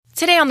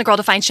Today on the Girl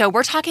Defined Show,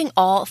 we're talking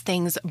all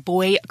things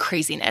boy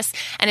craziness.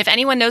 And if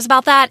anyone knows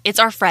about that, it's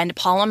our friend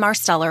Paula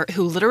Marsteller,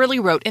 who literally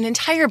wrote an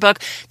entire book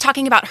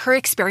talking about her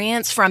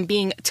experience from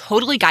being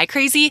totally guy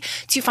crazy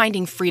to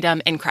finding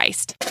freedom in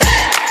Christ.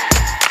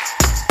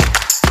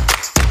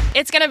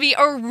 It's going to be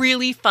a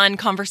really fun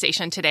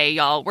conversation today,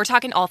 y'all. We're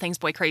talking all things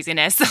boy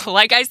craziness,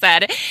 like I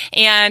said,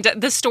 and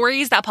the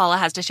stories that Paula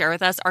has to share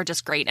with us are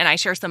just great, and I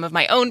share some of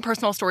my own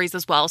personal stories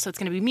as well, so it's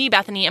going to be me,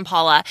 Bethany, and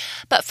Paula.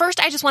 But first,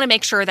 I just want to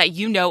make sure that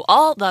you know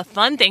all the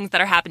fun things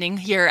that are happening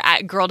here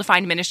at Girl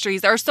Defined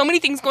Ministries. There are so many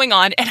things going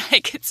on, and I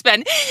could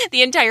spend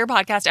the entire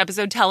podcast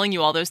episode telling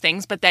you all those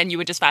things, but then you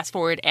would just fast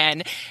forward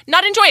and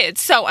not enjoy it.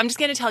 So I'm just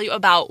going to tell you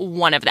about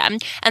one of them,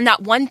 and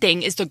that one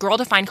thing is the Girl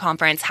Defined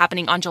Conference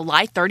happening on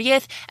July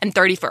 30th and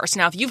 31st.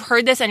 Now, if you've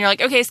heard this and you're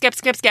like, okay, skip.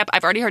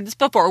 I've already heard this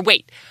before.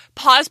 Wait,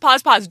 pause.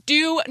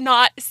 Do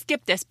not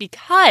skip this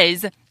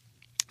because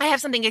I have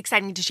something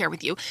exciting to share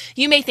with you.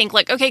 You may think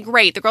like, okay,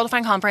 great. The Girl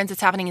Defined Conference is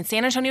happening in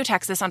San Antonio,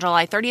 Texas on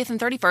July 30th and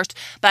 31st,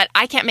 but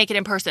I can't make it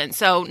in person,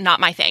 so not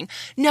my thing.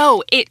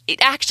 No, it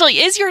actually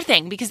is your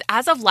thing because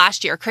as of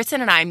last year, Kristen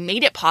and I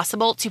made it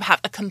possible to have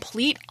a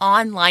complete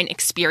online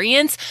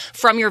experience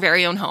from your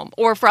very own home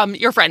or from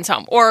your friend's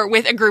home or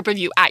with a group of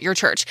you at your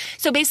church.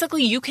 So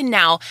basically, you can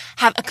now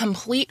have a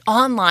complete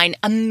online,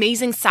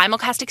 amazing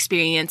simulcast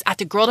experience at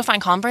the Girl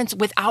Defined Conference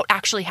without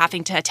actually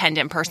having to attend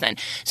in person.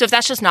 So if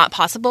that's just not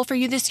possible for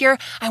you this year,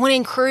 I want to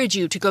encourage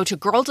you to go to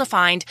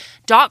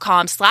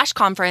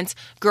girldefined.com/conference,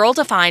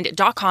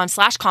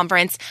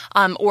 girldefined.com/conference,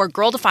 or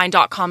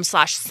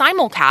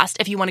girldefined.com/simulcast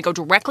if you want to go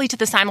directly to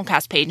the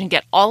simulcast page and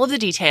get all of the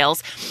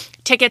details.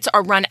 Tickets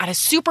are run at a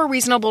super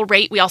reasonable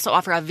rate. We also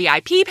offer a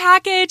VIP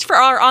package for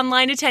our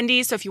online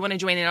attendees. So if you want to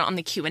join in on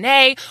the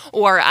Q&A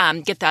or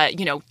get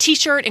the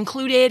t-shirt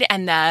included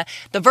and the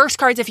verse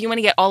cards, if you want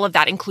to get all of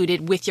that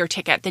included with your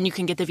ticket, then you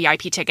can get the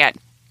VIP ticket.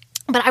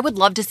 But I would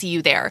love to see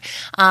you there.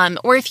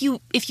 Or if you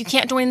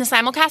can't join the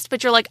simulcast,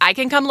 but you're like, I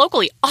can come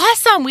locally.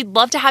 Awesome. We'd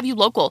love to have you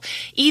local.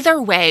 Either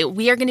way,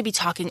 we are going to be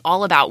talking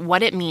all about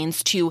what it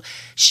means to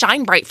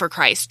shine bright for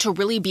Christ, to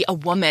really be a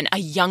woman, a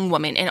young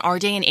woman in our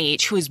day and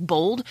age who is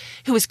bold,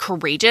 who is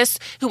courageous,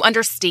 who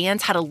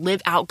understands how to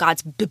live out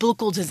God's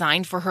biblical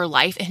design for her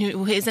life, and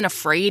who isn't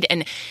afraid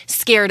and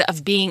scared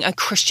of being a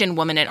Christian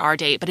woman in our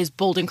day, but is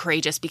bold and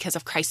courageous because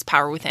of Christ's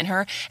power within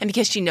her and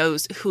because she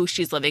knows who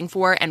she's living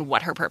for and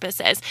what her purpose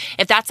is.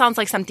 If that sounds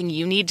like something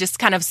you need, just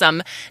kind of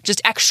some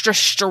extra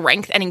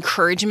strength and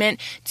encouragement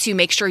to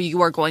make sure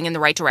you are going in the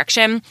right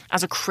direction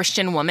as a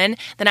Christian woman,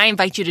 then I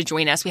invite you to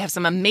join us. We have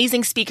some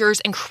amazing speakers,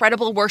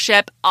 incredible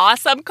worship,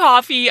 awesome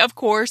coffee, of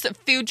course,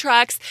 food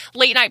trucks,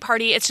 late night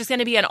party. It's just going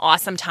to be an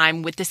awesome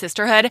time with the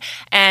sisterhood.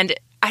 And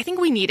I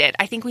think we need it.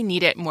 I think we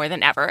need it more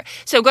than ever.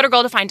 So go to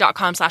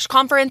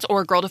girldefined.com/conference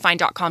or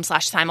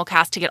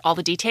girldefined.com/simulcast to get all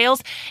the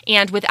details.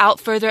 And without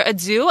further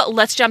ado,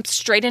 let's jump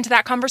straight into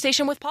that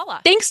conversation with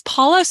Paula. Thanks,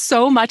 Paula,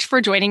 so much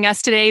for joining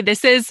us today.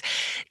 This is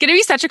going to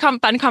be such a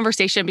fun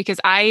conversation because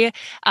I've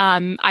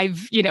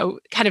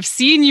kind of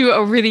seen you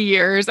over the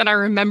years. And I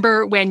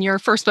remember when your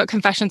first book,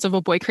 Confessions of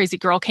a Boy Crazy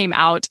Girl, came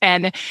out,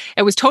 and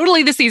it was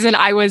totally the season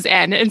I was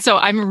in. And so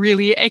I'm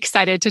really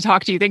excited to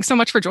talk to you. Thanks so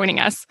much for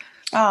joining us.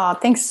 Oh,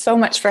 thanks so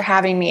much for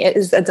having me. It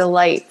is a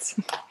delight.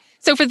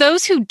 So for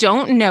those who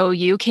don't know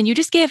you, can you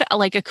just give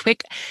a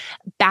quick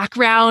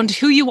background,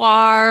 who you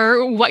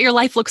are, what your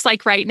life looks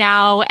like right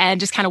now, and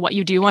just kind of what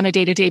you do on a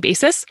day-to-day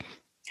basis?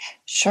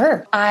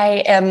 Sure.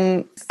 I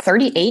am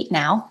 38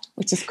 now,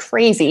 which is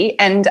crazy.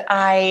 And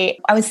I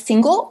was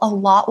single a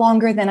lot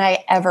longer than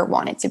I ever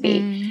wanted to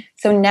be.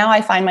 So now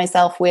I find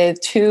myself with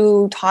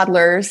two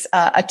toddlers,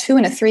 a 2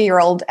 and a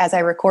 3-year-old as I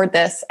record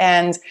this.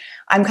 And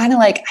I'm kind of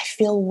like, I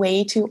feel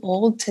way too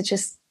old to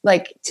just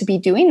to be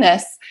doing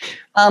this.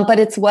 But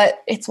it's what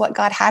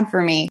God had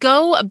for me.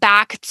 Go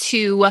back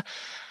to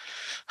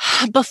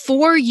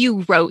before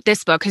you wrote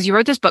this book, because you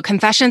wrote this book,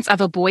 Confessions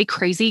of a Boy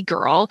Crazy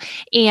Girl,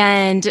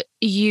 and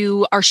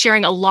you are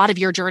sharing a lot of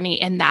your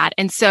journey in that.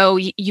 And so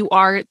you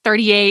are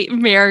 38,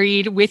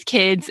 married with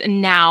kids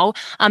now,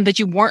 but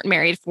you weren't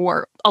married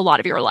for a lot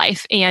of your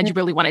life and you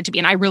really wanted to be.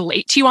 And I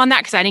relate to you on that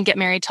because I didn't get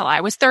married till I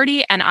was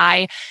 30 and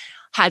I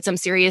had some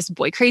serious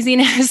boy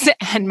craziness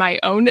and my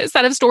own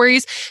set of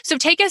stories. So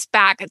take us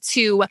back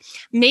to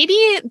maybe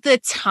the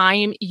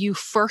time you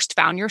first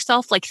found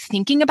yourself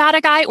thinking about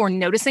a guy or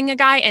noticing a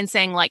guy and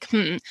saying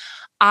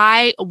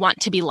I want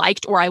to be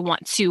liked or I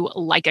want to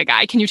like a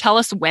guy. Can you tell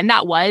us when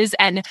that was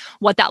and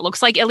what that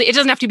looks like? It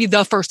doesn't have to be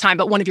the first time,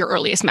 but one of your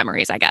earliest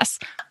memories, I guess.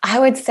 I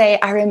would say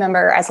I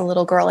remember as a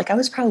little girl, I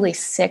was probably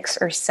 6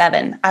 or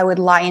 7. I would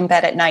lie in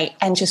bed at night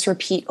and just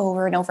repeat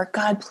over and over,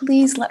 God,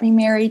 please let me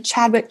marry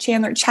Chadwick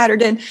Chandler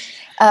Chatterton,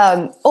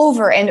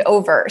 over and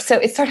over. So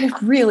it started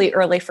really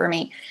early for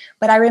me.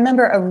 But I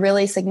remember a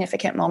really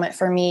significant moment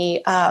for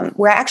me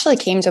where I actually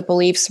came to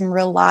believe some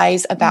real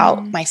lies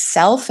about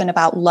myself and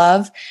about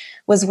love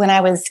was when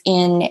I was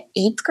in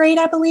 8th grade,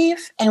 I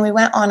believe. And we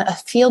went on a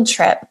field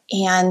trip.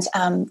 And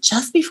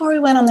just before we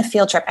went on the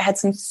field trip, I had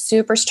some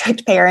super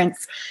strict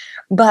parents.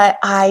 but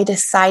I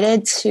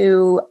decided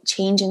to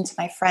change into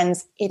my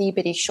friend's itty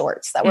bitty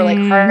shorts that were like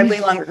hardly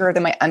longer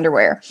than my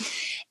underwear.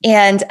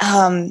 And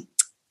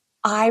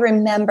I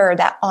remember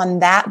that on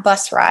that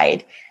bus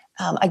ride,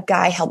 a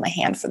guy held my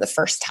hand for the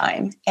first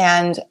time.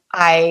 And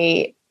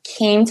I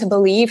came to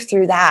believe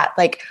through that,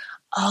 like,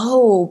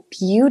 oh,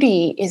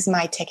 beauty is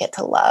my ticket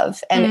to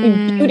love.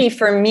 And beauty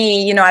for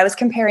me, you know, I was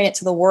comparing it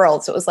to the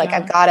world. So it was like,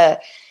 I've got to,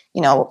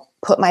 you know,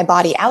 put my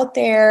body out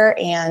there.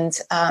 And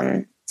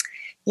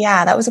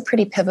yeah, that was a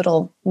pretty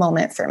pivotal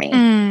moment for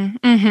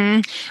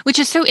me. Which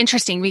is so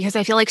interesting because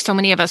I feel like so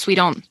many of us, we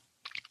don't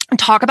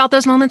talk about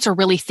those moments or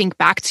really think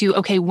back to,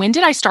 okay, when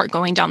did I start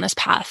going down this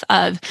path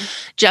of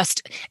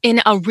just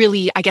in a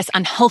really, I guess,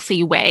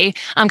 unhealthy way?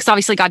 Because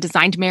obviously God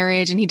designed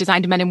marriage and he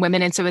designed men and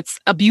women. And so it's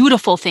a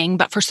beautiful thing.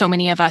 But for so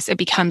many of us, it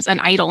becomes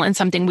an idol and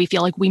something we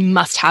feel like we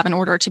must have in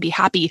order to be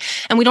happy.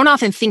 And we don't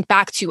often think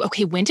back to,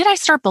 okay, when did I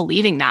start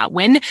believing that?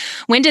 When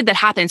did that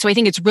happen? So I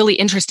think it's really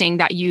interesting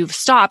that you've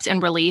stopped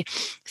and really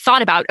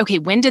thought about, okay,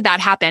 when did that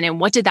happen?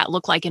 And what did that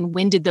look like? And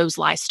when did those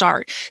lies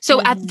start?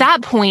 So at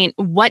that point,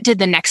 what did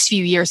the next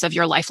few years of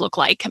your life look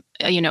like?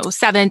 You know,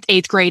 7th,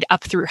 8th grade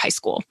up through high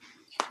school?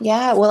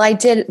 Yeah, well, I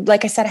did,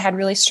 like I said, I had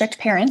really strict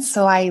parents.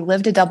 So I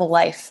lived a double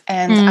life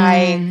and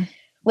I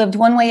lived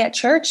one way at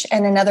church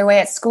and another way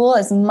at school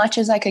as much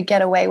as I could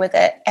get away with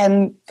it.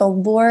 And the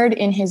Lord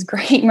in his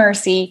great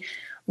mercy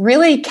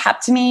really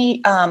kept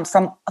me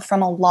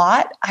from a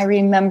lot. I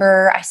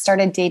remember I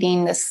started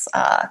dating this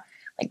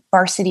like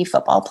varsity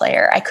football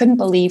player. I couldn't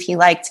believe he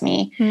liked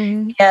me.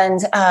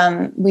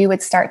 And we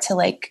would start to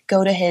like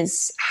go to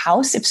his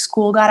house. If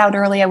school got out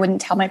early, I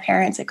wouldn't tell my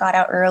parents it got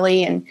out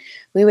early. And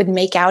we would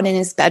make out in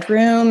his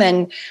bedroom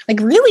and like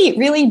really,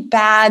 really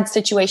bad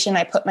situation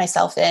I put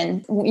myself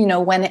in. You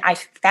know, when I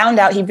found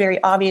out he very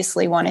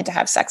obviously wanted to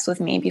have sex with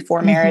me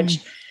before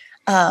marriage,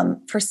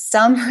 for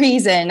some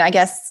reason, I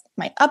guess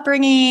my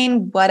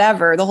upbringing,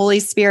 whatever, the Holy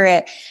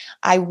Spirit,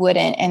 I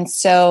wouldn't. And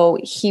so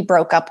he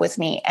broke up with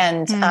me.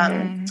 And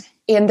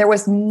there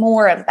was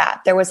more of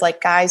that. There was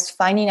like guys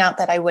finding out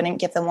that I wouldn't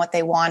give them what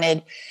they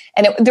wanted.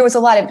 And there was a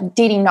lot of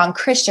dating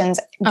non-Christians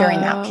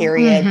during that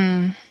period.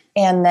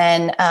 And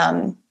then,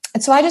 and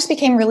so I just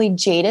became really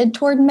jaded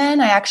toward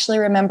men. I actually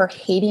remember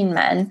hating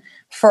men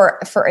for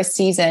a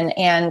season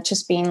and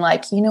just being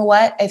like, you know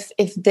what,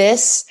 if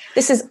this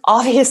is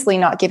obviously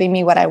not giving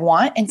me what I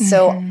want. And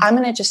so I'm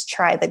going to just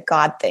try the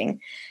God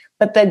thing.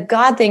 But the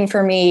God thing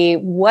for me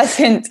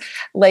wasn't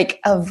like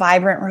a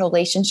vibrant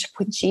relationship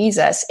with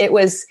Jesus. It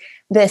was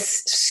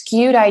this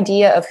skewed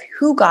idea of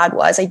who God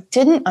was. I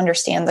didn't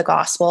understand the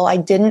gospel. I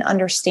didn't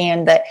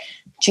understand that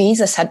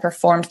Jesus had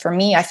performed for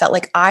me. I felt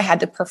like I had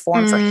to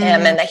perform for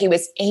him and that he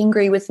was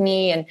angry with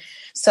me. And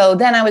so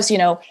then I was, you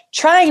know,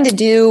 trying to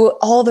do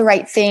all the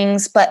right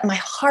things, but my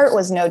heart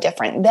was no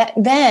different.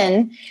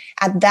 Then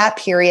at that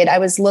period, I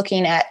was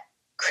looking at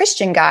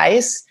Christian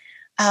guys,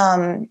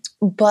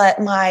 but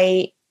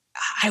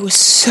I was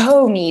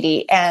so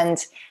needy,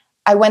 and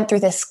I went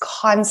through this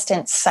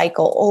constant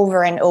cycle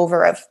over and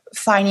over of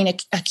finding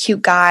a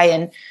cute guy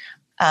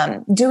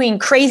and doing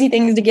crazy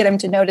things to get him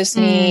to notice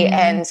me,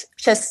 and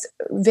just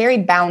very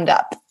bound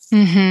up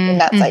in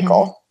that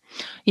cycle.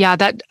 Yeah,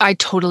 that I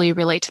totally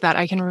relate to that.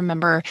 I can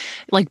remember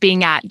like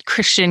being at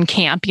Christian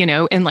camp, you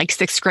know, in like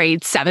 6th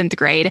grade, 7th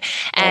grade.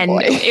 And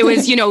it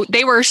was, you know,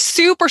 they were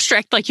super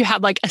strict. Like you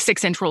had like a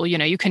 6-inch rule, you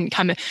know, you couldn't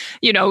come,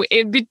 you know,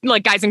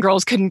 like guys and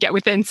girls couldn't get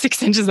within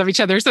 6 inches of each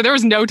other. So there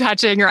was no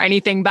touching or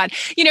anything, but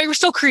you know, you were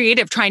still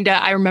creative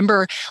I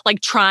remember like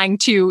trying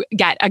to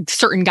get a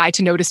certain guy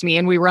to notice me.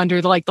 And we were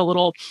under the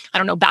little, I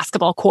don't know,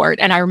 basketball court.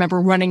 And I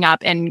remember running up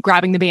and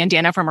grabbing the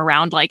bandana from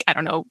around like, I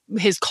don't know,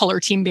 his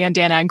color team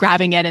bandana and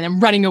grabbing it and then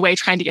running away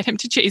trying to get him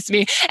to chase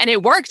me, and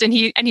it worked, and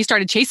he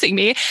started chasing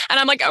me, and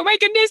I'm like, oh my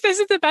goodness, this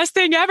is the best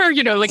thing ever,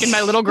 you know, like in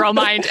my little girl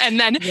mind. And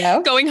then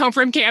going home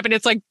from camp and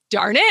it's like,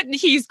 darn it,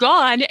 he's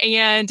gone,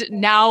 and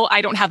now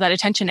I don't have that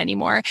attention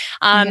anymore.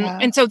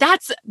 And so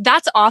that's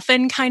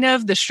often kind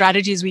of the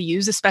strategies we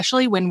use,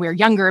 especially when we're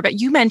younger.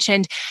 But you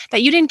mentioned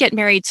that you didn't get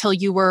married till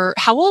you were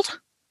how old?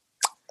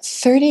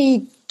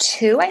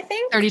 32, I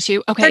think.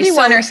 32. Okay.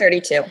 31 or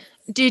 32.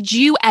 Did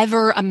you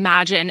ever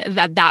imagine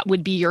that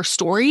would be your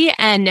story?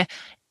 And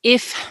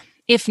if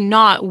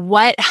not,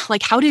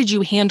 how did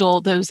you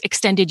handle those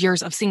extended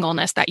years of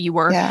singleness that you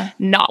were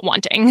not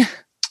wanting?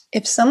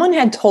 If someone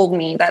had told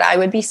me that I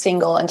would be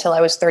single until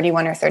I was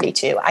 31 or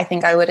 32, I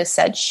think I would have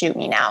said, shoot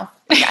me now.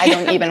 Like, I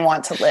don't even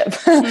want to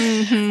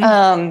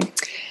live.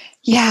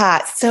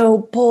 Yeah. So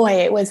boy,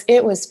 it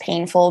was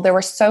painful. There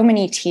were so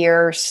many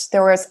tears.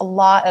 There was a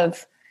lot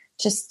of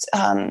just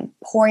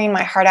pouring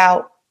my heart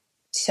out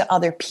to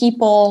other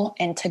people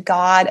and to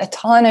God, a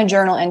ton of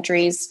journal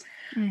entries.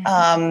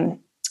 And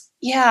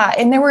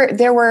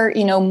there were,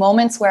 you know,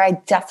 moments where I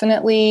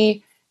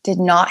definitely did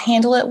not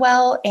handle it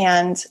well.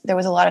 And there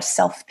was a lot of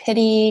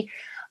self-pity.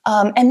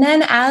 And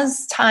then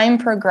as time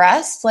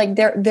progressed, like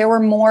there were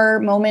more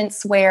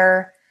moments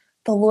where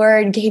the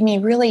Lord gave me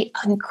really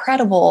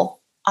incredible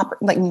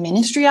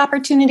ministry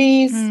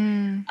opportunities.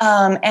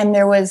 And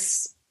there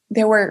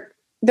were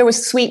there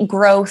was sweet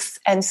growth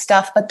and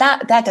stuff, but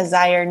that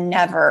desire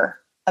never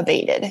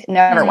abated, it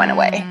never went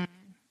away.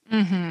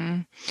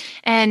 Mm-hmm.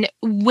 And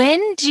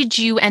when did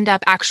you end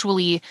up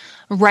actually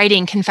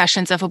writing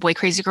Confessions of a Boy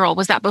Crazy Girl?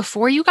 Was that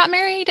before you got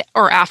married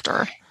or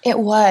after? It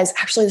was.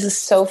 Actually, this is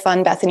so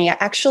fun, Bethany. I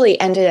actually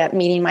ended up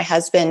meeting my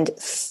husband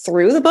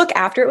through the book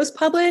after it was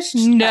published.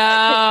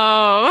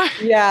 No.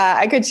 Yeah,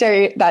 I could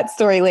share you that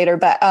story later.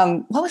 But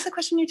what was the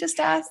question you just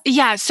asked?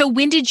 Yeah. So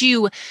when did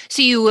you,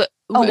 you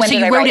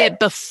wrote it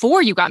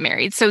before you got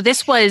married. So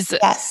this was,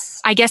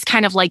 yes, I guess,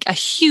 kind of like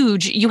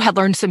you had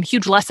learned some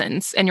huge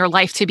lessons in your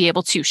life to be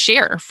able to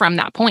share from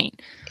that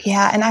point.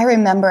 Yeah. And I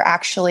remember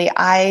actually,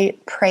 I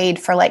prayed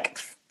for like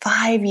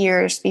 5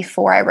 years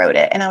before I wrote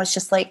it. And I was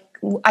just like,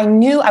 I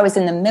knew I was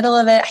in the middle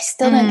of it. I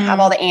still didn't have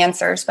all the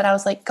answers, but I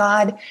was like,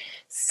 God,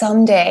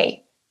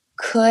 someday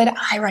could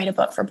I write a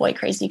book for Boy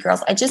Crazy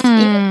Girls?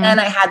 Even then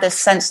I had this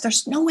sense,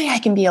 there's no way I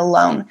can be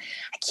alone.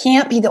 I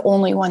can't be the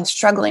only one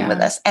struggling with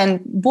this.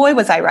 And boy,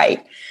 was I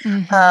right.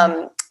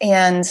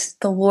 And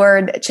the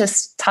Lord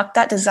just tucked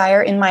that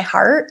desire in my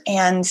heart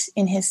and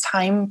in his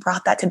time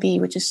brought that to be,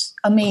 which is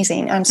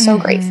amazing. I'm so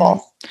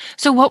grateful.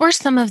 So what were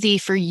some of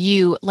for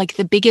you, like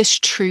the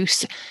biggest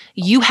truths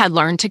you had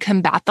learned to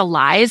combat the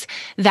lies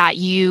that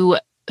you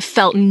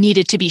felt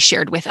needed to be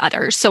shared with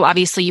others? So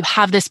obviously you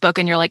have this book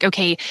and you're like,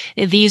 okay,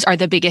 these are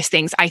the biggest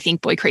things I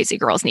think Boy Crazy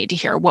Girls need to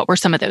hear. What were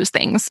some of those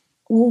things?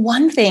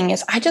 One thing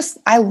is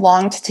I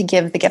longed to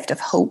give the gift of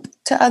hope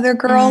to other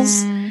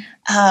girls.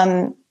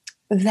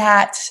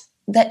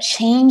 That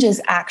change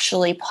is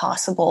actually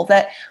possible,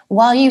 that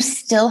while you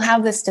still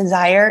have this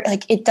desire,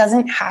 like it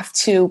doesn't have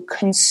to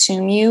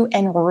consume you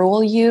and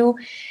rule you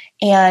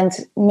and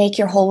make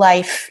your whole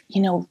life,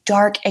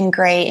 dark and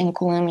gray and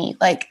gloomy.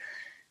 Like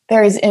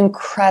there is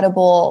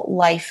incredible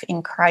life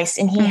in Christ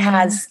and he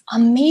has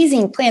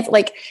amazing plans.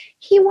 Like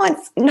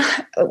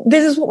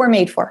this is what we're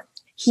made for.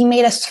 He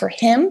made us for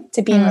him,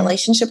 to be in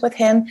relationship with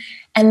him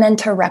and then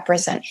to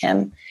represent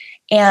him.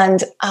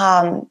 And,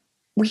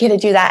 we get to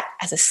do that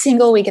as a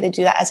single, we get to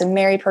do that as a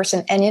married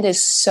person. And it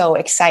is so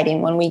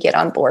exciting when we get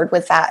on board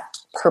with that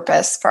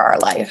purpose for our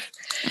life.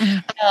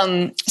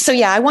 So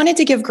yeah, I wanted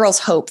to give girls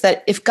hope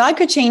that if God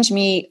could change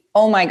me,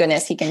 oh my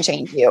goodness, he can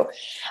change you.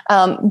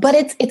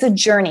 But it's a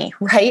journey,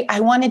 right?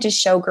 I wanted to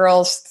show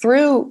girls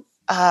through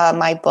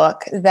my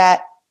book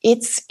that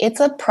it's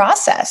a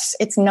process.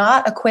 It's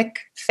not a quick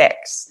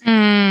fix.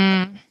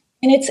 And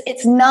it's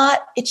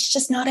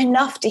just not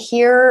enough to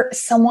hear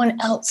someone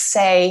else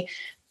say,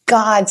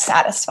 God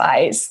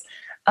satisfies.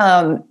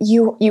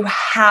 You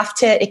have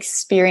to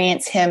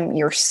experience him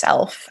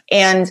yourself.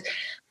 And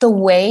the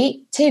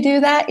way to do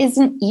that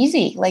isn't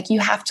easy. Like you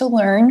have to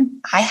learn.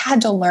 I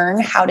had to learn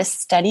how to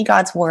study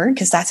God's word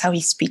because that's how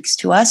he speaks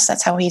to us.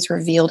 That's how he's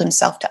revealed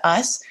himself to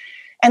us.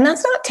 And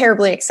that's not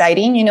terribly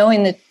exciting,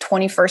 in the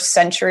 21st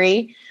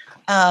century,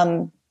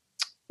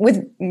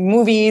 with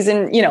movies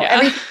and,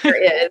 everything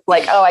there is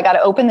like, oh, I got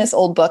to open this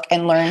old book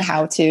and learn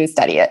how to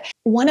study it.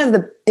 One of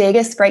the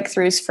biggest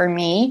breakthroughs for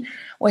me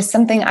was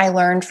something I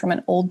learned from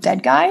an old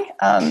dead guy.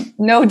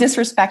 No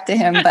disrespect to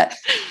him, but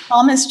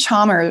Thomas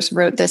Chalmers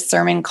wrote this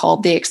sermon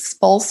called The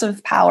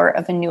Expulsive Power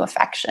of a New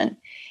Affection.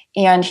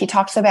 And he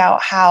talks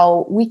about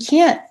how we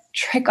can't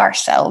trick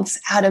ourselves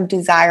out of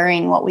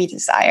desiring what we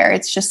desire.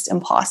 It's just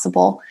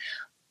impossible.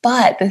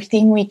 But the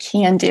thing we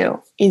can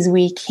do is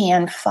we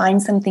can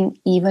find something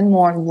even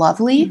more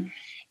lovely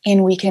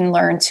and we can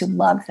learn to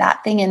love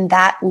that thing. And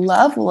that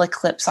love will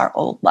eclipse our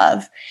old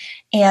love.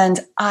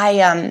 And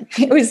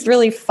it was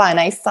really fun.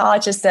 I saw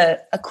just a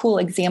cool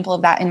example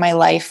of that in my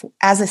life.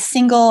 As a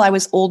single, I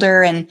was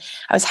older and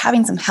I was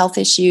having some health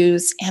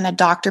issues and a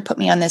doctor put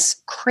me on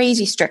this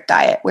crazy strict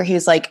diet where he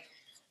was like,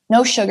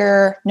 no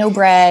sugar, no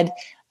bread,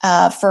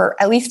 for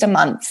at least a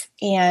month.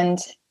 And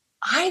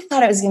I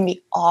thought it was going to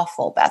be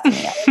awful,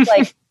 Bethany. I was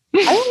like,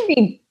 I want to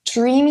be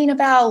dreaming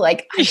about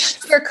like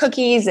sugar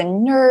cookies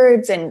and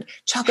nerds and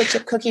chocolate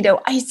chip cookie dough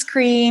ice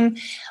cream.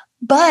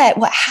 But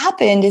what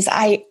happened is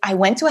I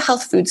went to a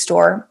health food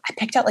store. I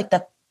picked out like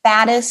the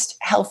fattest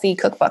healthy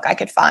cookbook I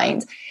could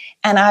find.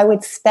 And I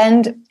would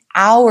spend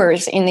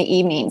hours in the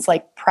evenings,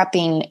 like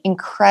prepping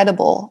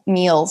incredible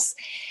meals.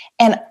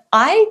 And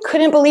I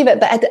couldn't believe it.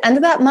 But at the end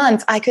of that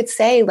month, I could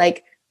say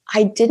like,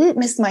 I didn't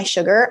miss my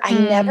sugar. I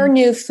never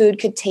knew food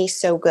could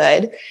taste so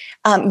good.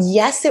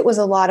 Yes, it was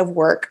a lot of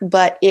work,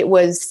 but it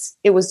was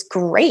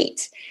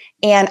great.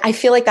 And I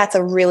feel like that's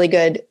a really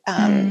good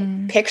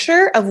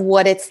picture of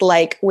what it's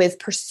like with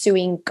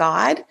pursuing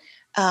God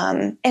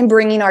and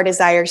bringing our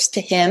desires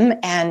to him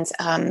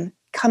and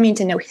coming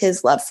to know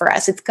his love for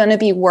us. It's going to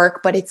be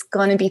work, but it's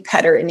going to be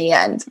better in the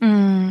end.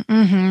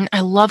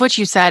 I love what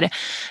you said,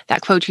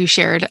 that quote you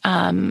shared,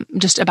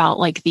 just about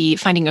like the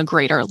finding a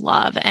greater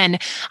love.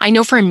 And I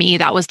know for me,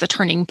 that was the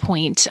turning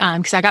point.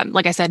 Cause I got,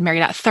 like I said,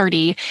 married at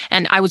 30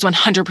 and I was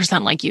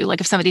 100% like you. Like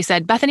if somebody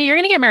said, Bethany, you're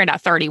going to get married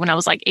at 30 when I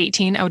was like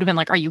 18, I would have been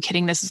like, are you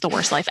kidding? This is the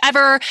worst life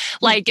ever.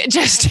 Like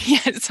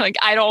it's like,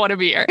 I don't want to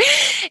be here.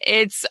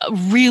 It's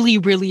really,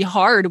 really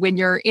hard when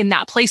you're in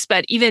that place,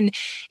 but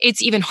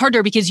it's even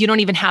harder because you don't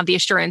even have the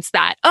assurance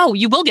that, oh,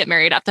 you will get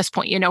married at this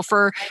point,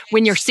 for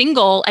when you're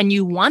single and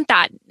you want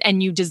that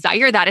and you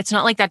desire that, it's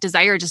not like that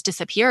desire just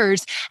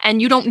disappears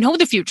and you don't know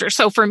the future.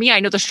 So for me, I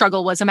know the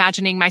struggle was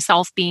imagining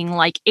myself being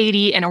like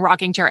 80 in a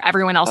rocking chair.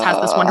 Everyone else has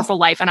this wonderful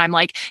life. And I'm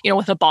like,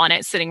 with a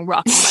bonnet sitting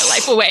rocking my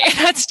life away.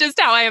 That's just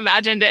how I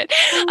imagined it.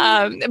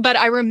 But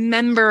I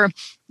remember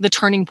the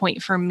turning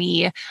point for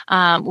me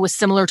was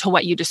similar to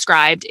what you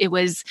described. It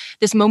was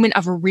this moment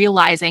of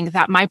realizing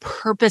that my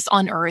purpose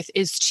on earth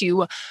is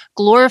to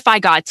glorify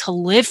God, to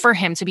live for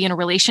him, to be in a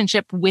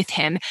relationship with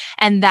him,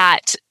 and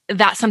that's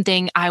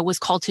something I was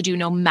called to do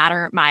no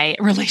matter my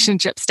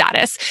relationship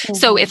status. Mm-hmm.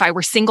 So if I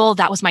were single,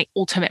 that was my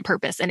ultimate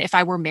purpose. And if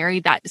I were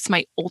married, that's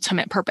my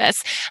ultimate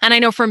purpose. And I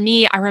know for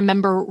me, I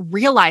remember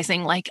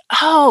realizing like,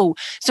 oh,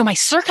 so my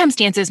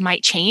circumstances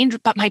might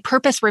change, but my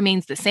purpose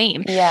remains the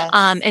same. Yes.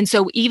 And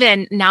so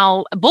even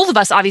now, both of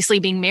us obviously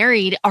being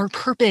married, our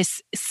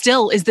purpose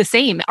still is the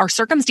same. Our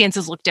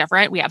circumstances look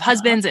different. We have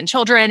husbands and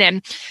children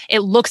and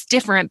it looks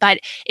different. But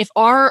if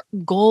our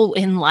goal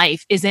in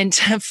life isn't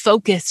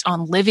focused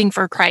on living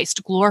for Christ,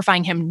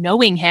 glorifying him,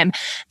 knowing him,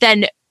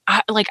 then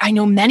I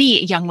know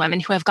many young women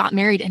who have got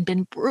married and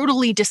been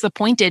brutally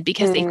disappointed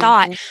because they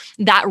thought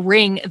that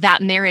ring,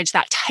 that marriage,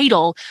 that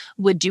title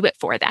would do it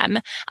for them.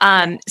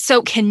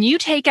 So can you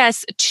take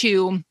us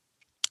to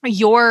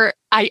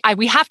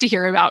we have to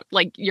hear about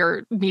like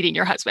your meeting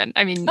your husband.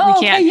 I mean,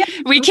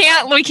 we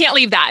can't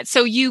leave that.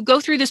 So you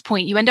go through this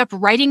point, you end up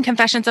writing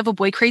Confessions of a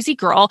Boy Crazy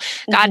Girl.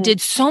 God did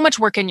so much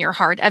work in your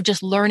heart of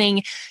just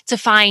learning to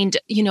find,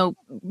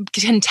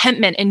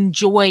 contentment and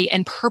joy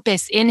and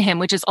purpose in him,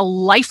 which is a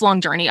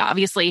lifelong journey.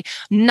 Obviously,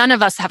 none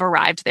of us have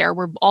arrived there.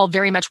 We're all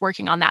very much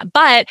working on that.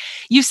 But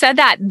you said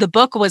that the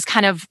book was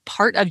kind of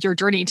part of your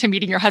journey to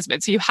meeting your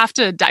husband. So you have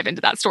to dive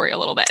into that story a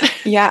little bit.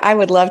 Yeah, I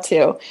would love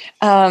to.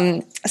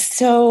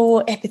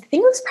 So I think it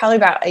was probably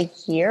about a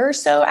year or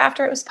so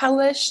after it was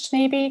published,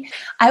 maybe.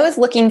 I was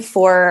looking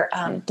for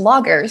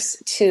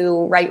bloggers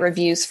to write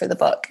reviews for the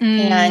book.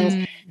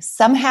 And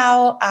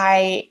somehow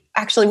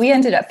we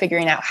ended up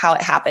figuring out how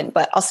it happened,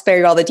 but I'll spare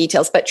you all the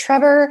details. But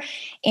Trevor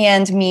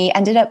and me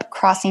ended up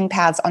crossing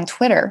paths on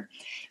Twitter.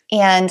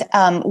 And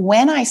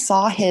when I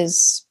saw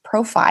his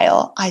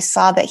profile, I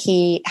saw that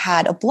he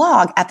had a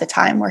blog at the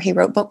time where he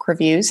wrote book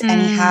reviews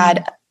and he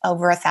had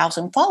over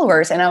 1,000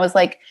 followers. And I was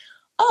like,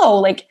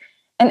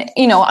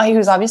 he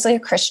was obviously a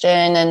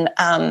Christian, and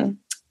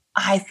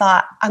I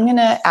thought, I'm going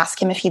to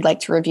ask him if he'd like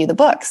to review the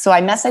book. So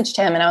I messaged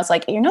him and I was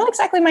like, you're not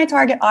exactly my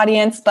target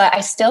audience, but I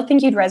still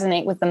think you'd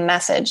resonate with the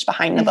message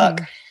behind the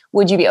book.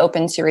 Would you be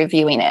open to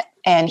reviewing it?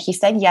 And he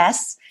said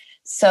yes.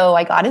 So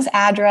I got his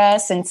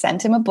address and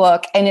sent him a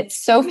book. And it's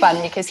so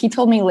fun because he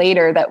told me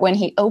later that when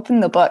he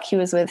opened the book, he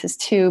was with his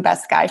two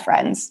best guy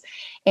friends.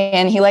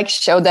 And he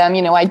showed them,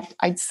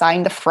 I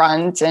signed the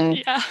front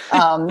and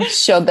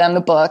showed them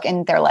the book.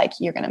 And they're like,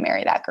 you're going to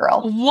marry that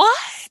girl.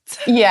 What?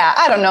 Yeah.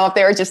 I don't know if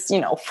they were just,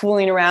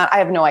 fooling around. I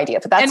have no idea,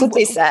 but that's what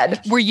they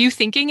said. Were you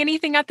thinking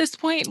anything at this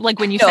point? Like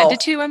when you sent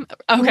it to him?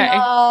 Okay.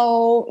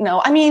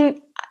 No. I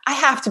mean, I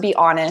have to be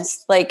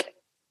honest. Like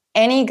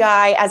any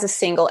guy as a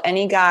single,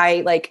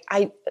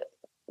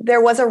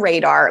 there was a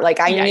radar. Like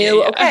I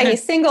knew, okay,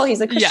 he's single, he's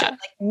a Christian,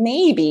 like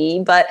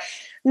maybe, but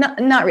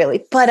not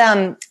really.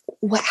 But,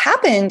 what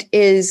happened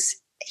is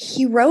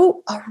he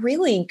wrote a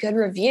really good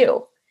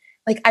review.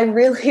 Like I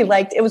really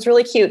liked, it was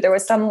really cute. There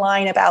was some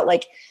line about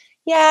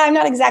I'm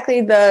not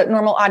exactly the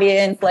normal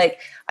audience. Like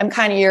I'm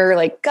kind of your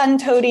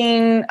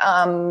gun-toting,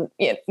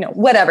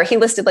 whatever. He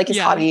listed his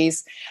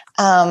hobbies.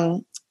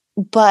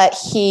 But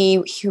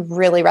he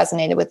really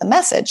resonated with the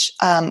message,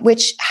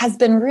 which has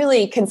been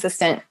really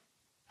consistent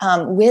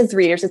with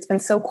readers. It's been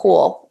so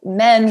cool.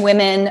 Men,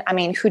 women, I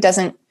mean, who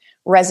doesn't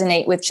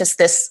resonate with just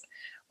this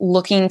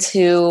looking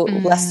to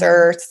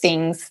lesser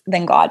things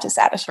than God to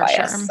satisfy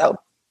us. So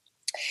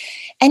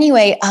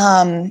anyway,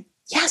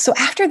 so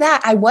after that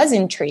I was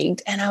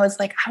intrigued and I was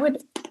like,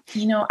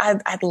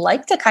 I'd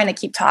like to kind of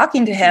keep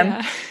talking to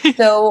him. Yeah.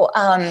 So,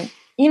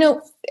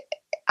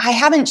 I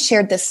haven't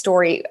shared this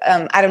story.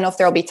 I don't know if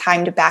there'll be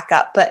time to back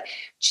up, but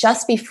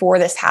just before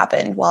this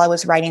happened, while I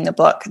was writing the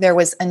book, there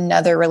was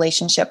another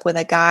relationship with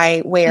a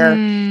guy where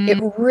it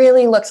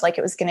really looked like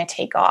it was going to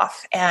take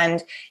off.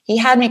 And he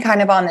had me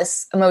kind of on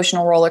this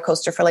emotional roller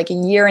coaster for a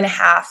year and a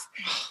half.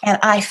 And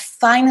I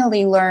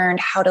finally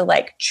learned how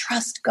to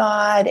trust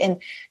God and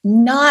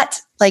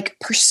not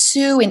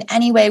pursue in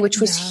any way,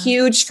 which was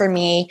huge for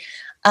me.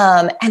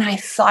 And I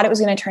thought it was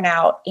going to turn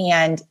out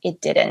and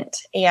it didn't.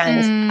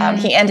 And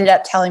he ended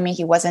up telling me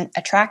he wasn't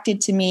attracted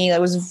to me.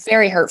 It was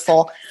very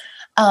hurtful.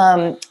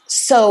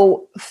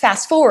 So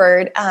fast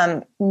forward,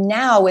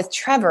 now with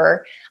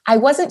Trevor, I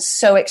wasn't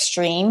so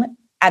extreme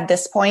at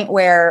this point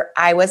where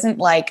I wasn't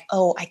like,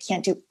 oh, I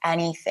can't do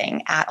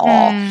anything at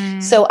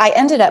all. So I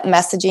ended up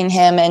messaging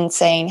him and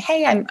saying,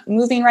 hey, I'm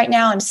moving right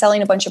now. I'm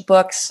selling a bunch of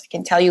books. I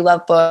can tell you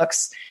love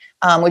books.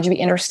 Would you be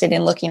interested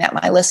in looking at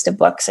my list of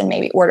books and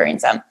maybe ordering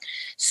some?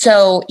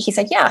 So he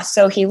said, yeah.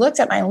 So he looked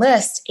at my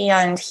list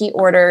and he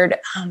ordered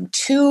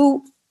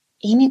 2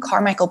 Amy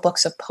Carmichael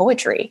books of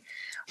poetry,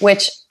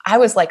 which I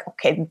was like,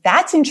 okay,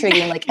 that's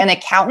intriguing. Like an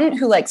accountant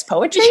who likes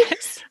poetry.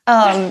 Yes.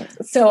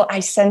 So I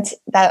sent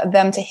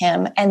them to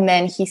him, and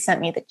then he sent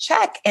me the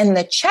check, and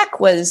the check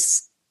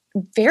was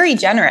very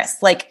generous,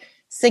 like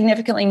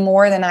significantly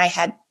more than I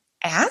had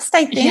asked,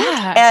 I think.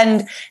 Yeah.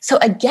 And so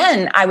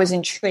again, I was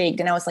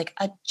intrigued, and I was like,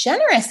 a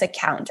generous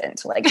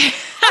accountant, like,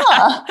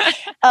 huh.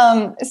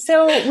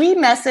 So we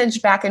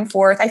messaged back and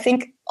forth. I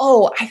think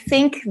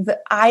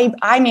that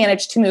I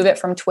managed to move it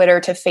from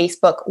Twitter to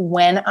Facebook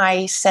when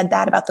I said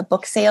that about the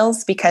book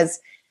sales, because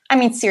I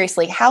mean,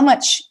 seriously, how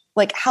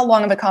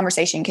long of a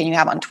conversation can you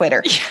have on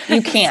Twitter? Yes.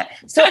 You can't.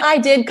 So I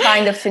did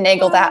kind of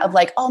finagle that of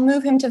like, I'll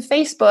move him to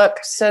Facebook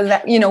so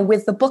that,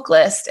 with the book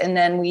list, and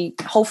then we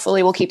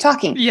hopefully will keep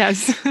talking.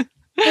 Yes.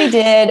 We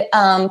did.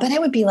 But it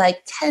would be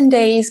like 10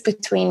 days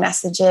between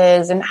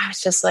messages. And I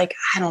was just like,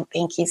 I don't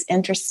think he's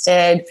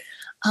interested.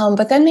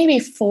 But then maybe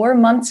 4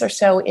 months or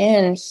so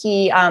in,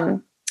 he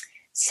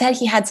said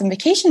he had some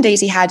vacation days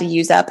he had to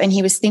use up, and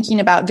he was thinking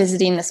about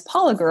visiting this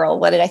Paula girl.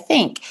 What did I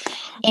think?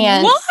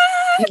 And what?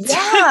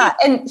 Yeah.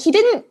 And he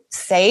didn't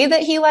say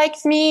that he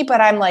liked me, but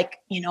I'm like,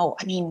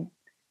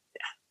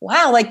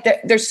 wow, like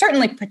there's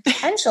certainly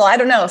potential. I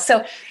don't know.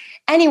 So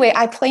anyway,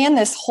 I planned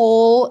this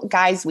whole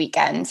guys'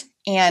 weekend.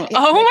 And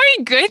oh my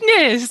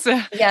goodness.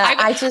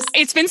 Yeah,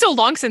 it's been so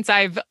long since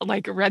I've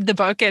like read the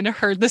book and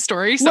heard the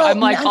story. So I'm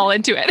like all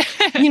into it.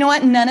 You know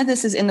what? None of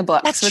this is in the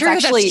book. That's so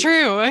true. That's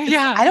true.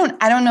 Yeah. I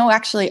don't know.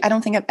 Actually, I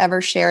don't think I've ever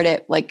shared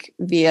it like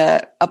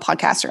via a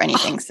podcast or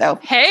anything. So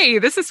hey,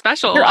 this is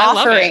special. You're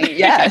offering, love it.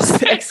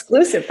 Yes,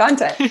 exclusive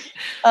content.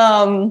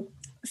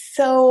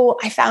 So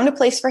I found a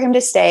place for him to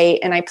stay,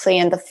 and I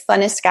planned the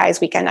funnest guys'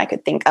 weekend I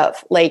could think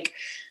of. Like,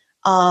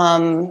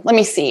 let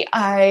me see.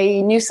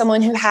 I knew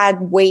someone who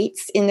had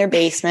weights in their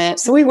basement.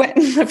 So we went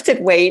and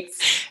lifted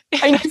weights.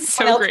 I knew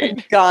someone else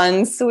with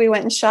guns. So we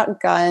went and shot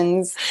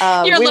guns.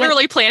 You're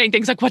literally planning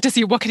things like, what could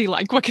he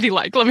like? What could he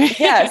like? Let me.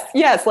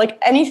 Yes. Like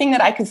anything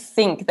that I could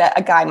think that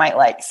a guy might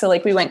like. So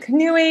like we went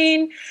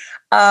canoeing.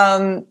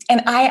 And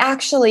I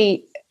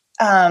actually,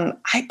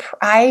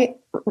 I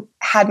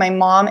had my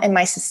mom and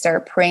my sister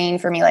praying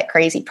for me like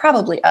crazy,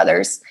 probably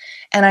others.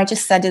 And I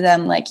just said to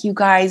them, like, you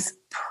guys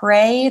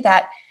pray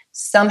that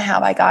somehow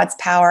by God's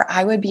power,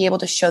 I would be able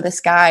to show this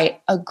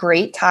guy a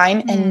great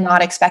time and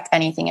not expect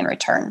anything in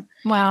return.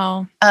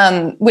 Wow.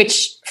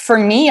 Which for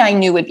me, I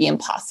knew would be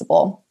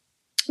impossible,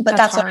 but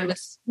that's what I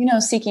was,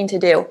 seeking to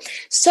do.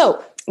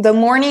 So the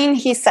morning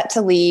he's set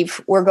to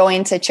leave, we're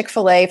going to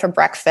Chick-fil-A for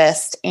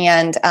breakfast.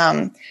 And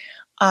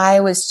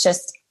I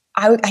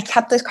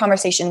kept this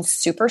conversation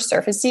super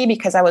surfacey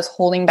because I was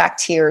holding back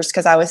tears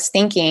because I was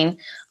thinking,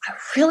 I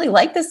really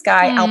like this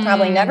guy. I'll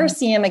probably never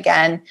see him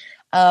again.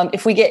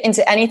 If we get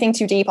into anything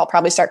too deep, I'll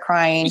probably start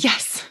crying.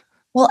 Yes.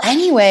 Well,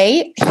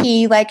 anyway,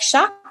 he like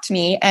shocked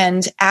me,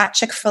 and at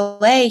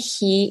Chick-fil-A,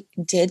 he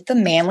did the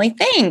manly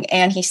thing.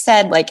 And he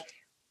said like,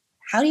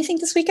 how do you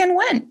think this weekend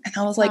went? And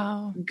I was like,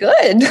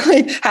 good.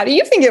 Like, how do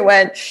you think it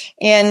went?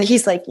 And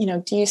he's like,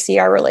 do you see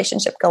our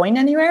relationship going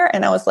anywhere?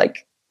 And I was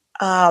like,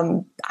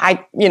 you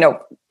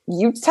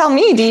tell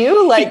me, do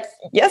you? Like,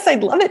 yes,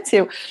 I'd love it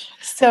to.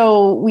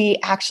 So we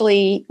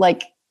actually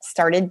like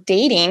started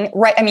dating,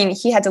 right? I mean,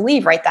 he had to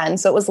leave right then.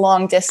 So it was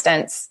long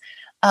distance.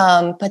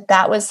 But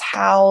that was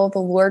how the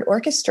Lord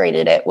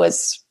orchestrated it,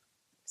 was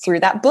through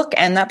that book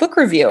and that book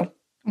review.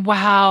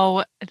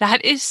 Wow.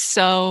 That is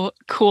so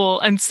cool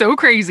and so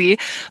crazy.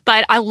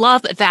 But I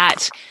love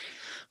that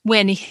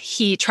when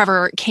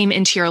Trevor came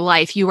into your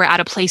life, you were at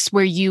a place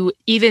where you,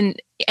 even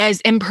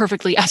as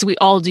imperfectly as we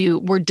all do,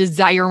 were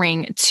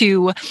desiring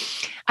to,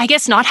 I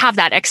guess, not have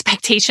that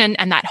expectation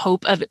and that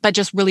hope of, but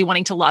just really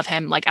wanting to love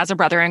him like as a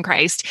brother in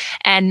Christ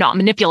and not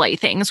manipulate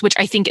things, which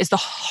I think is the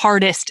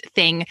hardest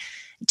thing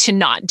to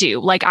not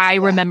do. Like I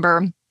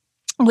remember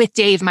with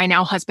Dave, my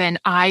now husband,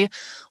 I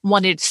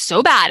wanted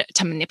so bad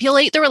to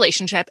manipulate the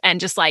relationship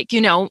and just like,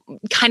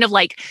 kind of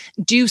like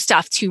do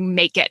stuff to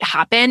make it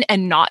happen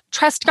and not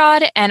trust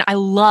God. And I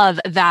love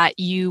that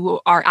you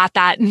are at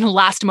that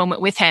last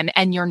moment with him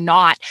and you're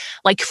not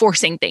like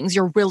forcing things.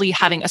 You're really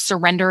having a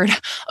surrendered,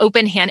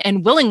 open hand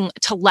and willing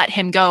to let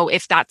him go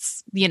if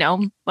that's,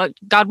 what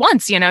God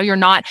wants, you're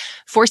not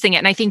forcing it.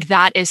 And I think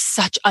that is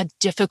such a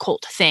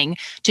difficult thing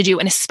to do.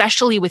 And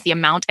especially with the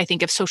amount, I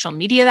think, of social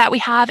media that we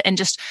have and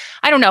just,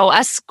 I don't know,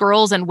 us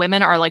girls and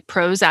women are like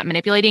pros at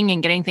manipulating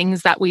and getting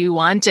things that we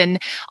want.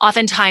 And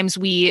oftentimes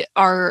we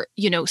are,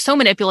 so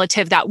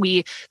manipulative that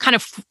we kind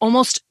of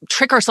almost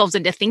trick ourselves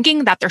into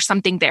thinking that there's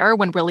something there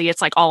when really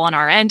it's like all on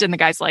our end. And the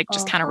guy's like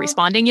just kind of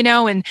responding,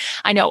 and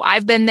I know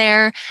I've been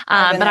there,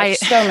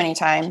 so many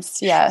times.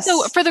 Yes.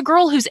 So for the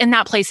girl who's in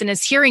that place and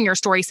is hearing your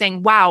story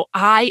saying, wow,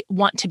 I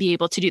want to be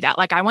able to do that.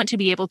 Like I want to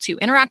be able to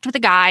interact with a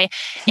guy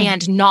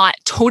and not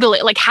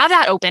totally like have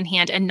that open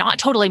hand and not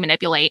totally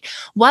manipulate.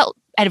 What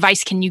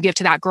advice can you give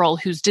to that girl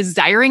who's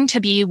desiring to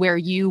be where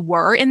you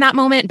were in that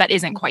moment, but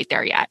isn't quite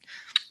there yet?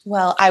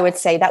 Well, I would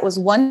say that was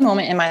one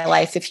moment in my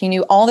life. If you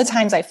knew all the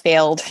times I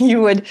failed, you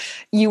would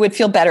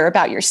feel better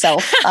about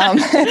yourself.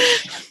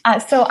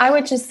 So I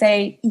would just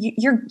say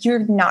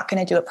you're not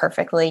going to do it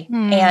perfectly,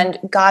 and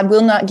God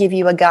will not give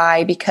you a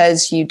guy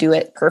because you do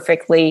it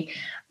perfectly.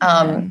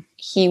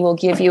 He will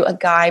give you a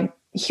guy.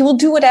 He will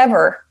do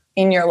whatever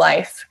in your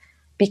life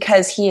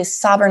because he is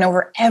sovereign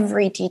over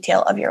every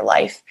detail of your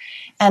life.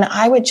 And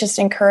I would just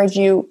encourage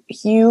you,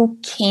 you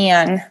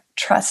can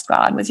trust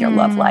God with your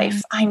love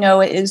life. I know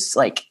it is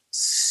like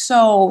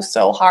so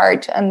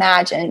hard to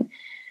imagine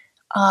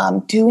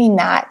doing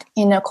that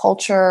in a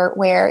culture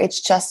where it's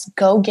just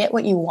go get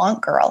what you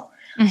want, girl.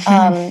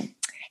 And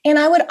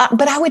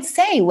I would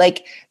say,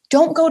 like,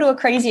 don't go to a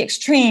crazy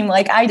extreme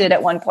like I did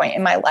at one point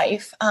in my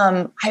life.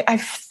 I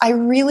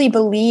really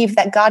believe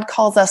that God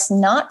calls us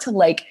not to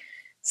like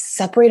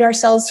separate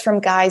ourselves from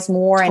guys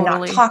more and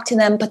not talk to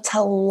them, but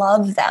to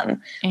love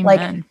them. Amen.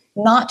 Like,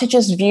 not to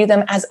just view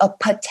them as a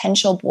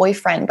potential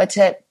boyfriend, but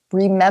to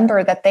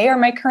remember that they are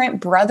my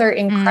current brother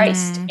in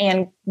Christ.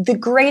 And the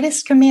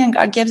greatest command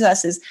God gives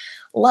us is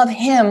love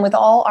him with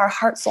all our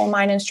heart, soul,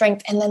 mind, and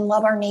strength, and then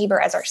love our neighbor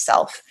as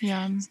ourselves.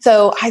 Yeah.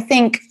 So I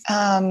think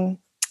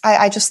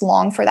I just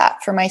long for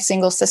that for my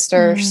single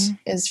sisters,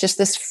 is just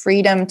this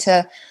freedom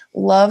to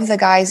love the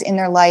guys in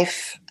their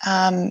life,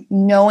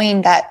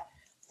 knowing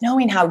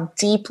how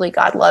deeply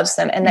God loves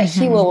them and that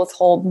he will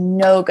withhold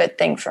no good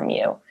thing from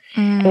you.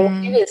 And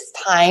when it is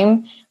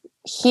time,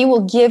 he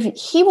will give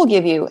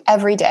you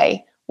every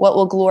day what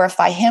will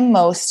glorify him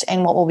most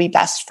and what will be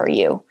best for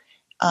you.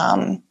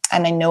 And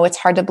I know it's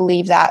hard to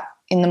believe that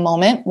in the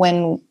moment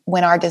when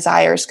our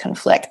desires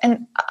conflict.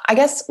 And I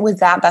guess with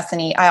that,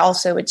 Bethany, I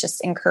also would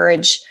just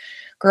encourage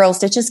girls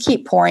to just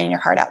keep pouring your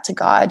heart out to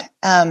God.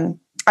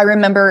 I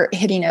remember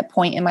hitting a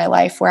point in my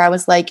life where I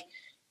was like,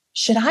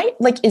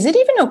 is it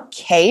even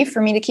okay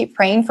for me to keep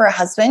praying for a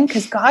husband?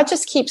 Because God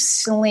just keeps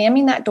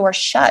slamming that door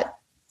shut.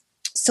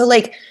 So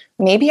like,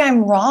 maybe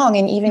I'm wrong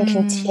in even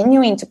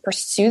continuing to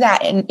pursue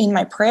that in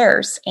my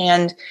prayers.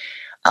 And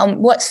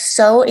what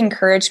so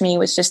encouraged me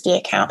was just the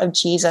account of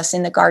Jesus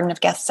in the Garden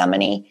of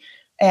Gethsemane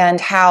and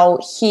how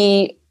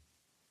he,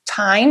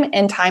 time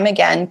and time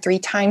again, 3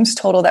 times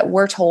total that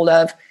we're told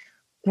of,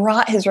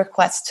 brought his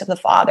request to the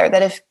Father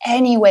that if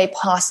any way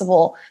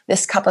possible,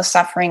 this cup of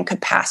suffering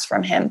could pass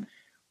from him.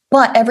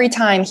 But every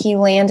time he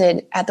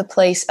landed at the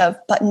place of,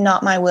 but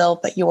not my will,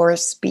 but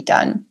yours be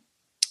done.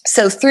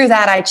 So through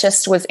that, I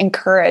just was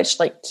encouraged,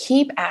 like,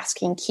 keep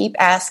asking,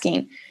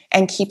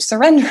 and keep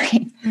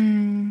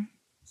surrendering.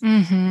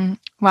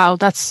 Wow,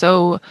 that's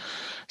so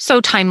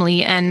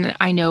timely. And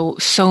I know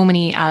so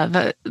many of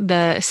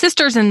the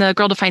sisters in the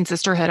Girl Defined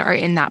Sisterhood are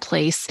in that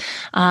place.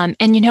 And,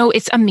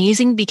 it's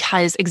amazing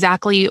because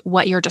exactly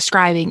what you're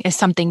describing is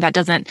something that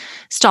doesn't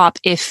stop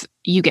if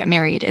you get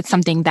married. It's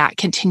something that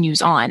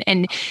continues on.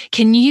 And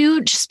can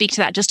you just speak to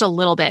that just a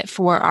little bit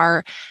for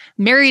our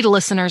married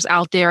listeners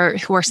out there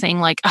who are saying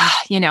like,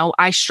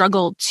 I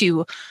struggle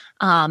to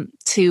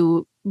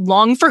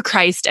long for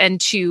Christ and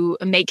to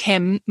make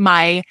him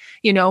my,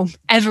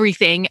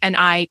 everything. And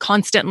I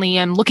constantly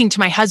am looking to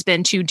my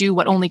husband to do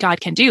what only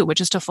God can do,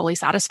 which is to fully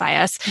satisfy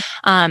us.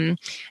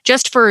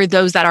 Just for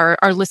those that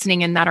are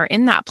listening and that are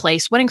in that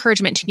place, what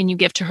encouragement can you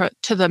give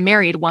to the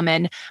married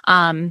woman?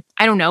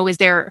 I don't know, is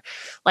there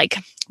like,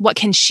 what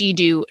can she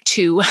do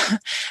to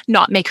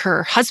not make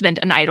her husband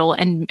an idol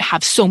and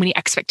have so many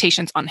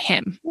expectations on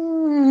him?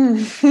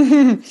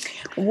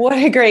 What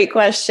a great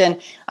question.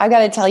 I got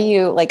to tell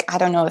you, like, I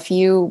don't know if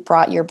you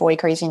brought your boy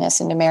craziness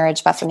into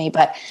marriage, Bethany,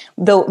 but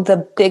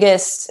the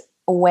biggest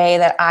way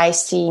that I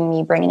see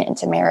me bringing it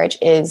into marriage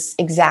is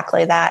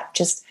exactly that.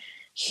 Just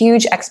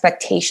huge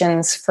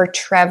expectations for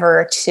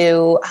Trevor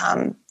to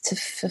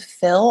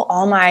fulfill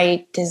all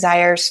my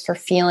desires for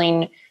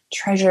feeling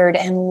treasured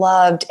and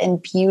loved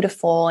and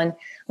beautiful. And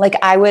like,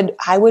 I would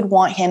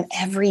want him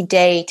every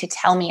day to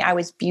tell me I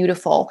was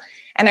beautiful.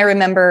 And I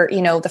remember,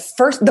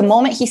 the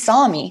moment he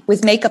saw me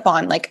with makeup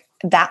on, like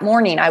that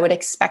morning, I would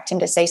expect him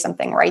to say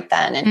something right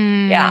then.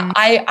 And yeah,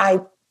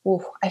 I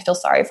feel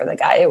sorry for the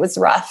guy. It was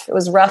rough. It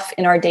was rough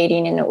in our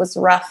dating and it was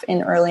rough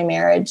in early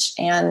marriage.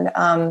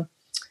 And,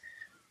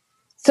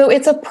 so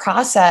it's a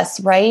process,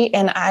 right?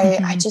 And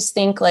I just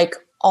think like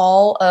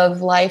all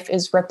of life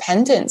is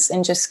repentance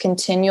and just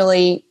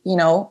continually,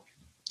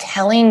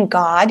 telling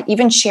God,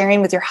 even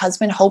sharing with your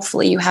husband.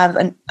 Hopefully you have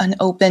an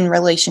open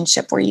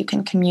relationship where you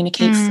can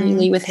communicate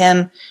freely with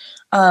him.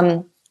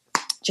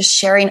 Just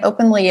sharing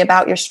openly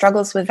about your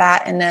struggles with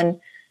that. And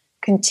then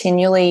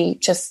continually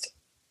just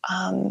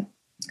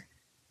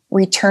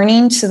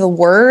returning to the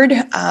word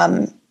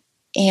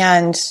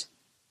and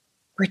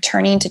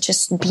returning to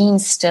just being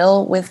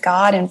still with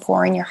God and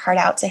pouring your heart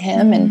out to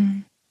him.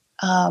 And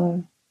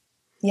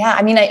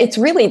it's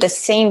really the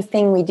same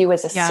thing we do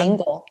as a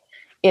single.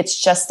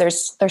 It's just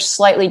there's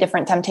slightly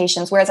different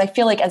temptations. Whereas I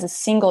feel like as a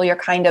single, you're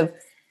kind of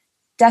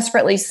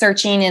desperately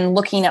searching and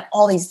looking at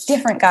all these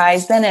different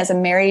guys. Then as a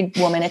married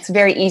woman, it's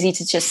very easy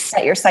to just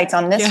set your sights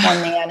on this one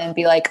man and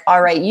be like,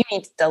 all right, you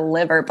need to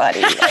deliver,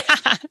 buddy. Like,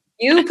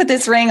 you put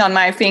this ring on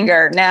my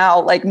finger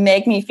now, like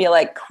make me feel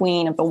like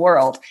queen of the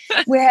world.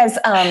 Whereas,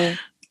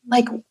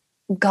 like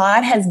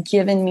God has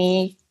given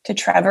me to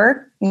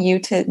Trevor, you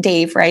to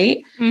Dave,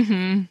 right?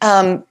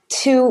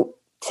 To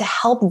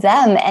help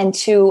them and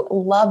to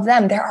love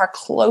them. They're our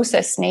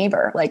closest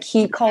neighbor. Like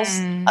he calls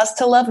us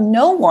to love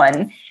no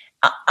one.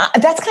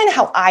 That's kind of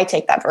how I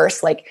take that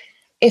verse. Like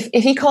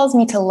if he calls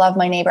me to love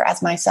my neighbor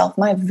as myself,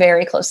 my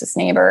very closest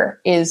neighbor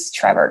is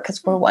Trevor,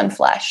 because we're one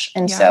flesh.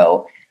 And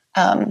so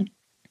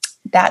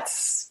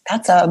that's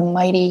a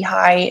mighty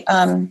high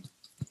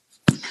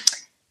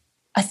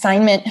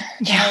assignment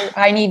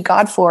I need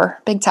God for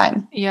big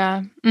time.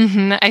 Yeah.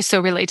 I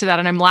so relate to that.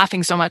 And I'm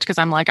laughing so much because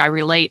I'm like, I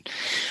relate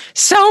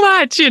so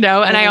much, and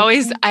I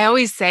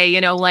always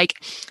say,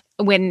 like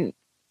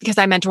because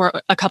I mentor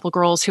a couple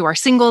girls who are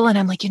single, and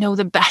I'm like,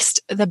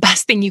 the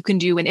best thing you can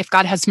do. And if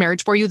God has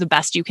marriage for you, the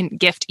best you can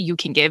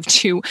give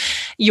to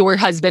your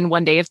husband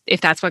one day,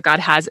 if that's what God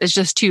has, is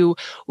just to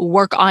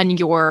work on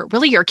your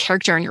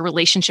character and your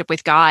relationship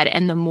with God.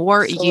 And the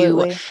more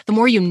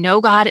you know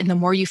God, and the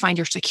more you find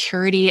your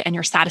security and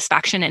your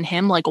satisfaction in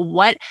him, like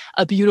what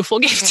a beautiful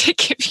gift to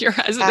give your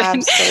husband.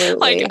 Absolutely.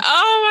 Like,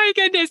 oh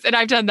my goodness. And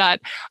I've done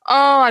that.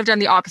 Oh, I've done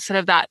the opposite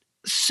of that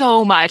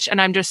so much. And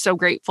I'm just so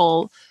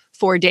grateful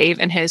for Dave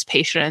and his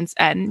patience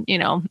and,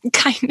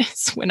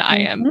 kindness when I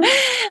am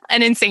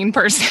an insane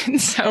person.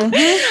 So,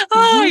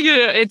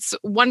 it's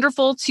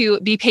wonderful to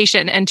be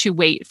patient and to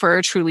wait for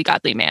a truly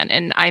godly man.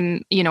 And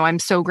I'm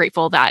so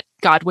grateful that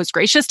God was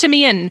gracious to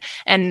me.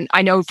 And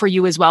I know for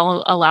you as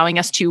well, allowing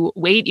us to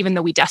wait, even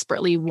though we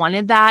desperately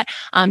wanted that.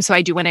 So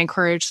I do want to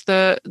encourage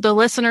the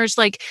listeners,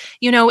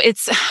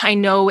 I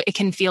know it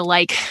can feel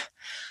like,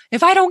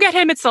 if I don't get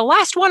him, it's the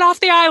last one off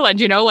the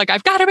island,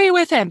 I've got to be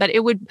with him. But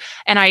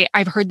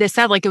I've heard this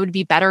said, like, it would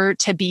be better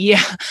to be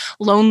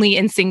lonely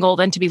and single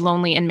than to be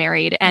lonely and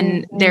married.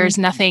 And there's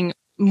nothing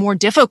more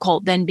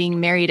difficult than being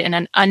married in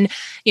an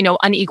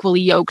unequally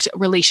yoked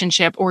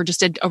relationship, or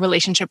just a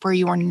relationship where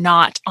you are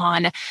not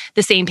on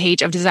the same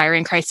page of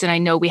desiring Christ. And I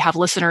know we have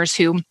listeners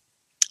who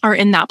are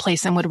in that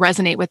place and would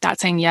resonate with that,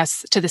 saying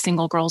yes to the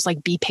single girls,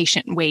 like be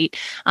patient and wait,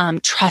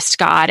 trust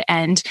God.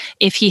 And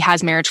if he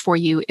has marriage for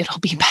you, it'll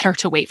be better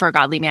to wait for a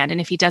godly man.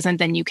 And if he doesn't,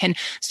 then you can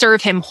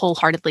serve him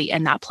wholeheartedly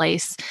in that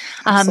place.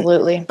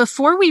 Absolutely.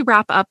 Before we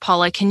wrap up,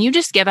 Paula, can you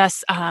just give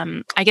us,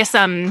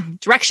 some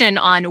direction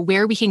on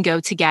where we can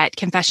go to get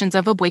Confessions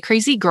of a Boy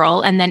Crazy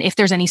Girl? And then if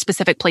there's any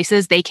specific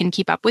places they can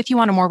keep up with you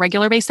on a more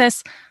regular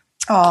basis?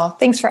 Oh,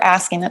 thanks for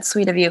asking. That's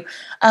sweet of you.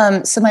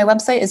 So my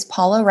website is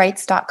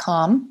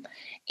paulawrites.com.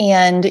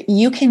 And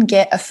you can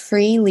get a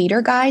free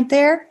leader guide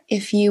there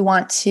if you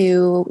want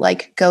to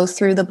go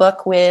through the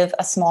book with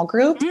a small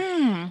group,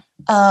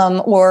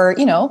 or,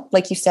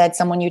 like you said,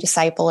 someone you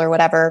disciple or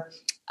whatever.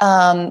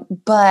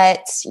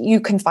 But you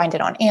can find it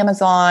on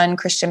Amazon,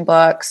 Christian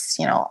books,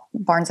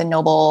 Barnes and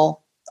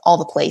Noble, all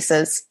the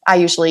places. I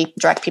usually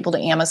direct people to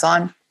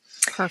Amazon.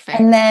 Perfect.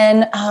 And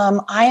then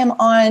I am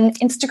on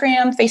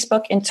Instagram,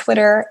 Facebook, and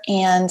Twitter,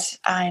 and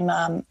I'm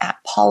at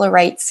Paula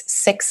Writes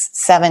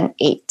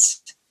 678.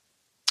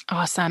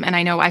 Awesome. And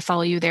I know I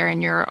follow you there,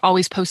 and you're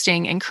always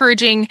posting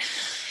encouraging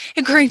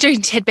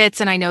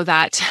tidbits. And I know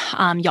that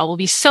y'all will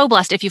be so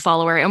blessed if you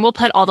follow her, and we'll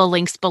put all the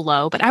links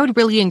below. But I would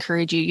really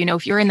encourage you,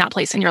 if you're in that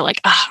place and you're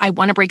like, I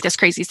want to break this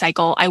crazy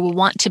cycle. I will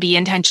want to be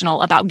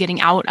intentional about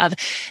getting out of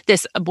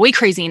this boy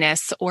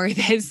craziness or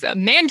this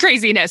man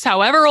craziness,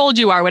 however old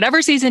you are,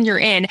 whatever season you're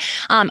in.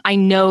 I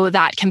know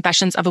that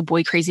Confessions of a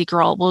Boy Crazy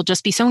Girl will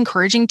just be so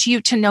encouraging to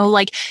you to know,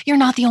 you're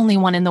not the only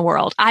one in the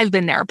world. I've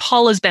been there.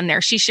 Paula's been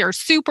there. She shares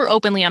super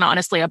openly and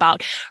honestly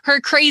about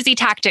her crazy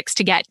tactics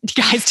to get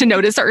guys to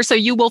notice her. So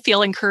you will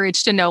feel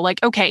encouraged to know,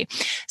 okay,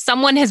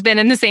 someone has been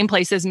in the same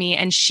place as me,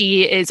 and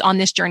she is on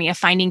this journey of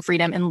finding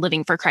freedom and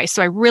living for Christ.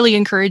 So I really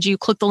encourage you,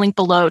 click the link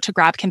below to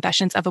grab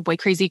Confessions of a Boy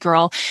Crazy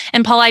Girl.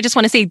 And Paula, I just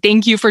want to say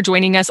thank you for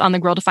joining us on the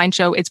Girl Defined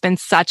Show. It's been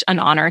such an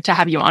honor to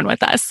have you on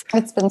with us.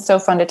 It's been so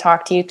fun to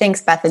talk to you.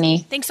 Thanks,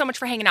 Bethany. Thanks so much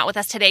for hanging out with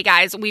us today,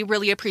 guys. We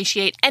really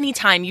appreciate any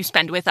time you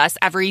spend with us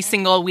every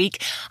single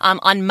week.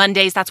 On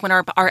Mondays, that's when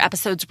our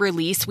episodes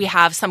release. We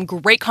have some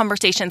great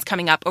conversations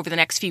coming up over the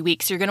next few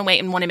weeks. So you're going to wait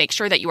and want to make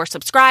sure that you are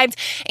subscribed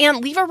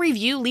and leave a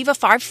review, leave a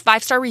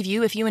five-star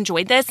review if you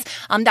enjoyed this.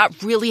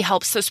 That really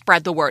helps to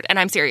spread the word. And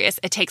I'm serious.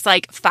 It takes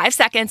 5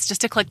 seconds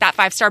just to click that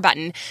 5-star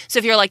button. So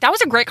if you're like, that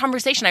was a great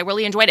conversation, I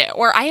really enjoyed it,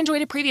 or I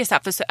enjoyed a previous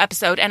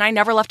episode and I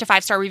never left a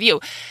 5-star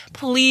review,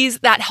 please,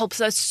 that helps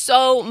us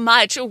so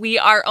much. We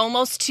are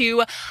almost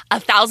to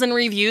 1,000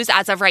 reviews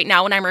as of right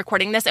now when I'm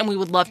recording this, and we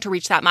would love to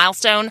reach that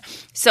milestone.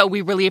 So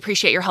we really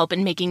appreciate your help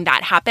in making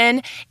that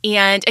happen.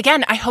 And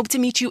again, I hope to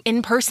meet you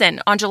in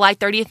person on July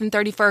 30th and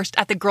 31st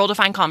at the Girl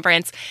Defined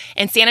Conference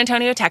in San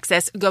Antonio,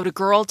 Texas. Go to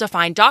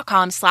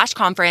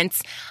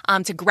girldefined.com/conference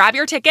to grab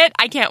your ticket.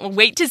 I can't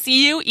wait to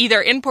see you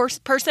either in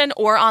person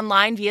or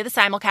online via the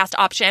simulcast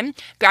option.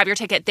 Grab your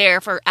ticket there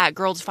at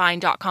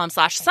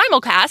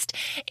girldefined.com/simulcast.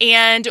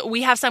 And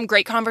we have some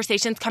great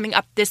conversations coming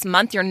up this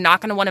month. You're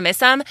not going to want to miss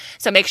them.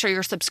 So make sure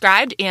you're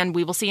subscribed, and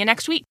we will see you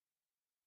next week.